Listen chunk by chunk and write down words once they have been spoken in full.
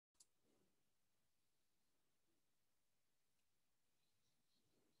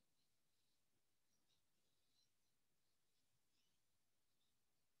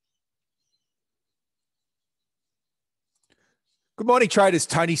Good morning, traders.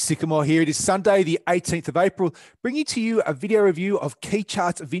 Tony Sycamore here. It is Sunday, the 18th of April, bringing to you a video review of key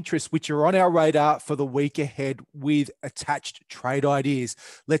charts of interest, which are on our radar for the week ahead with attached trade ideas.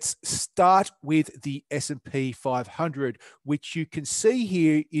 Let's start with the S&P 500, which you can see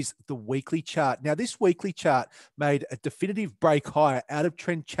here is the weekly chart. Now, this weekly chart made a definitive break higher out of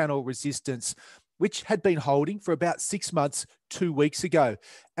trend channel resistance, which had been holding for about 6 months 2 weeks ago.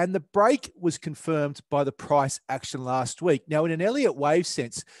 And the break was confirmed by the price action last week. Now, in an Elliott wave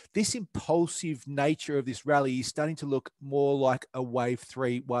sense, this impulsive nature of this rally is starting to look more like a wave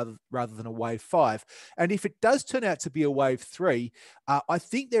 3 rather than a wave 5. And if it does turn out to be a wave 3, I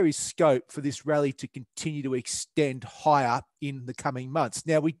think there is scope for this rally to continue to extend higher in the coming months.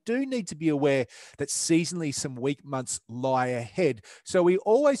 Now, we do need to be aware that seasonally some weak months lie ahead. So we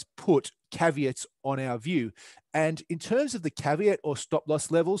always put caveats on our view. And in terms of the caveat or stop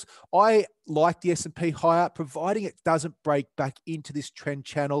loss levels, I like the S&P higher, providing it doesn't break back into this trend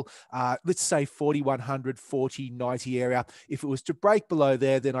channel, let's say 4100, 40, 90 area. If it was to break below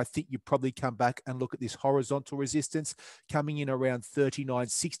there, then I think you probably come back and look at this horizontal resistance coming in around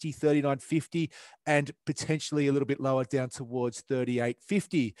 3960, 3950, and potentially a little bit lower down towards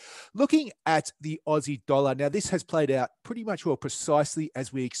 3850. Looking at the Aussie dollar, now this has played out pretty much precisely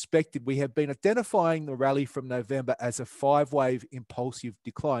as we expected. We have been identifying the rally from November as a 5-wave impulsive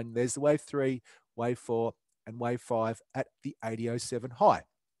decline. There's the wave 3, wave 4, and wave 5 at the 80.07 high.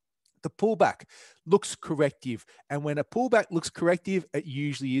 The pullback looks corrective. And when a pullback looks corrective, it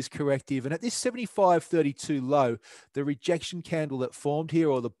usually is corrective. And at this 75.32 low, the rejection candle that formed here,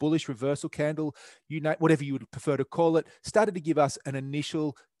 or the bullish reversal candle, whatever you would prefer to call it, started to give us an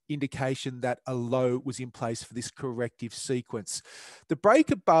initial indication that a low was in place for this corrective sequence. The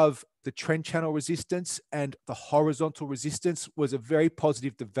break above the trend channel resistance and the horizontal resistance was a very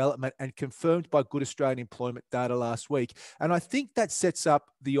positive development and confirmed by good Australian employment data last week. And I think that sets up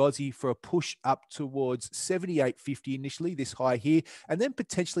the Aussie for a push up towards 78.50 initially, this high here, and then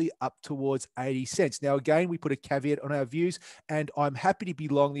potentially up towards 80 cents. Now, again, we put a caveat on our views, and I'm happy to be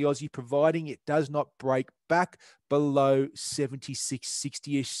long the Aussie, providing it does not break back below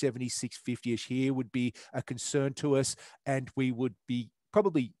 76.60-ish, 76.50-ish here would be a concern to us, and we would be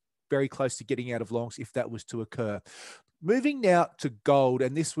probably very close to getting out of longs if that was to occur. Moving now to gold,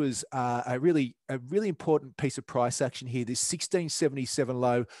 and this was a really important piece of price action here. This 1677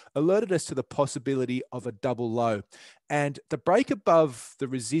 low alerted us to the possibility of a double low. And the break above the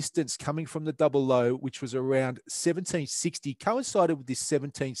resistance coming from the double low, which was around 1760, coincided with this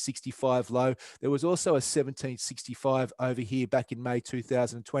 1765 low. There was also a 1765 over here back in May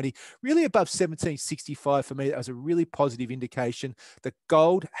 2020. Really above 1765 for me, that was a really positive indication that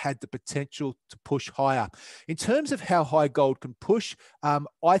gold had the potential to push higher. In terms of how high gold can push,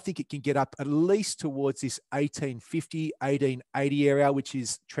 I think it can get up at least towards this 1850, 1880 area, which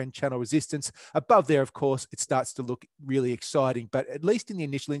is trend channel resistance. Above there, of course, it starts to look really exciting, but at least in the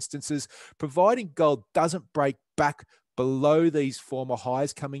initial instances, providing gold doesn't break back below these former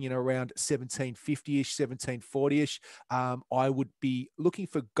highs coming in around 1750-ish, 1740-ish, I would be looking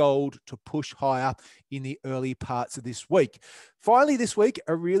for gold to push higher in the early parts of this week. Finally, this week,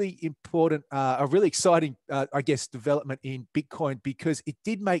 a really important, a really exciting, I guess, development in Bitcoin, because it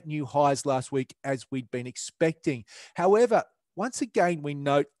did make new highs last week as we'd been expecting. However, once again, we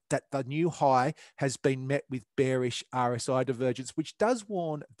note that the new high has been met with bearish RSI divergence, which does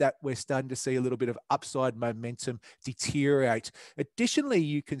warn that we're starting to see a little bit of upside momentum deteriorate. Additionally,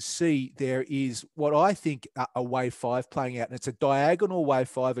 you can see there is what I think a wave 5 playing out, and it's a diagonal wave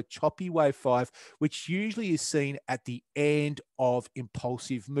 5, a choppy wave 5, which usually is seen at the end of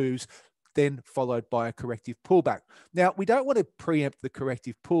impulsive moves, then followed by a corrective pullback. Now, we don't want to preempt the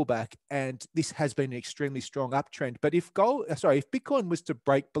corrective pullback, and this has been an extremely strong uptrend. But if Bitcoin was to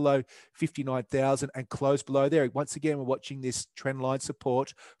break below 59,000 and close below there, once again, we're watching this trend line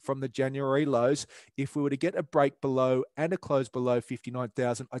support from the January lows. If we were to get a break below and a close below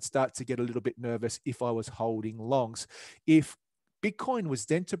 59,000, I'd start to get a little bit nervous if I was holding longs. If Bitcoin was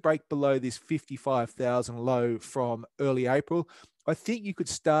then to break below this 55,000 low from early April, I think you could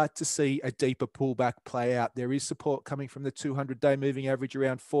start to see a deeper pullback play out. There is support coming from the 200-day moving average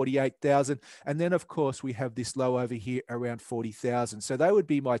around 48,000. And then, of course, we have this low over here around 40,000. So they would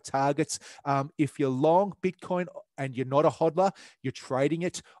be my targets. If you're long Bitcoin and you're not a hodler, you're trading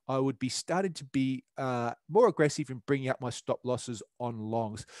it, I would be starting to be more aggressive in bringing up my stop losses on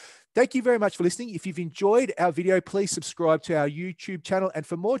longs. Thank you very much for listening. If you've enjoyed our video, please subscribe to our YouTube channel. And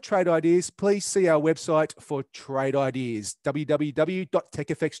for more trade ideas, please see our website for trade ideas,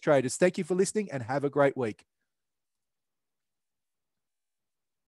 www.TECHFX Traders. Thank you for listening and have a great week.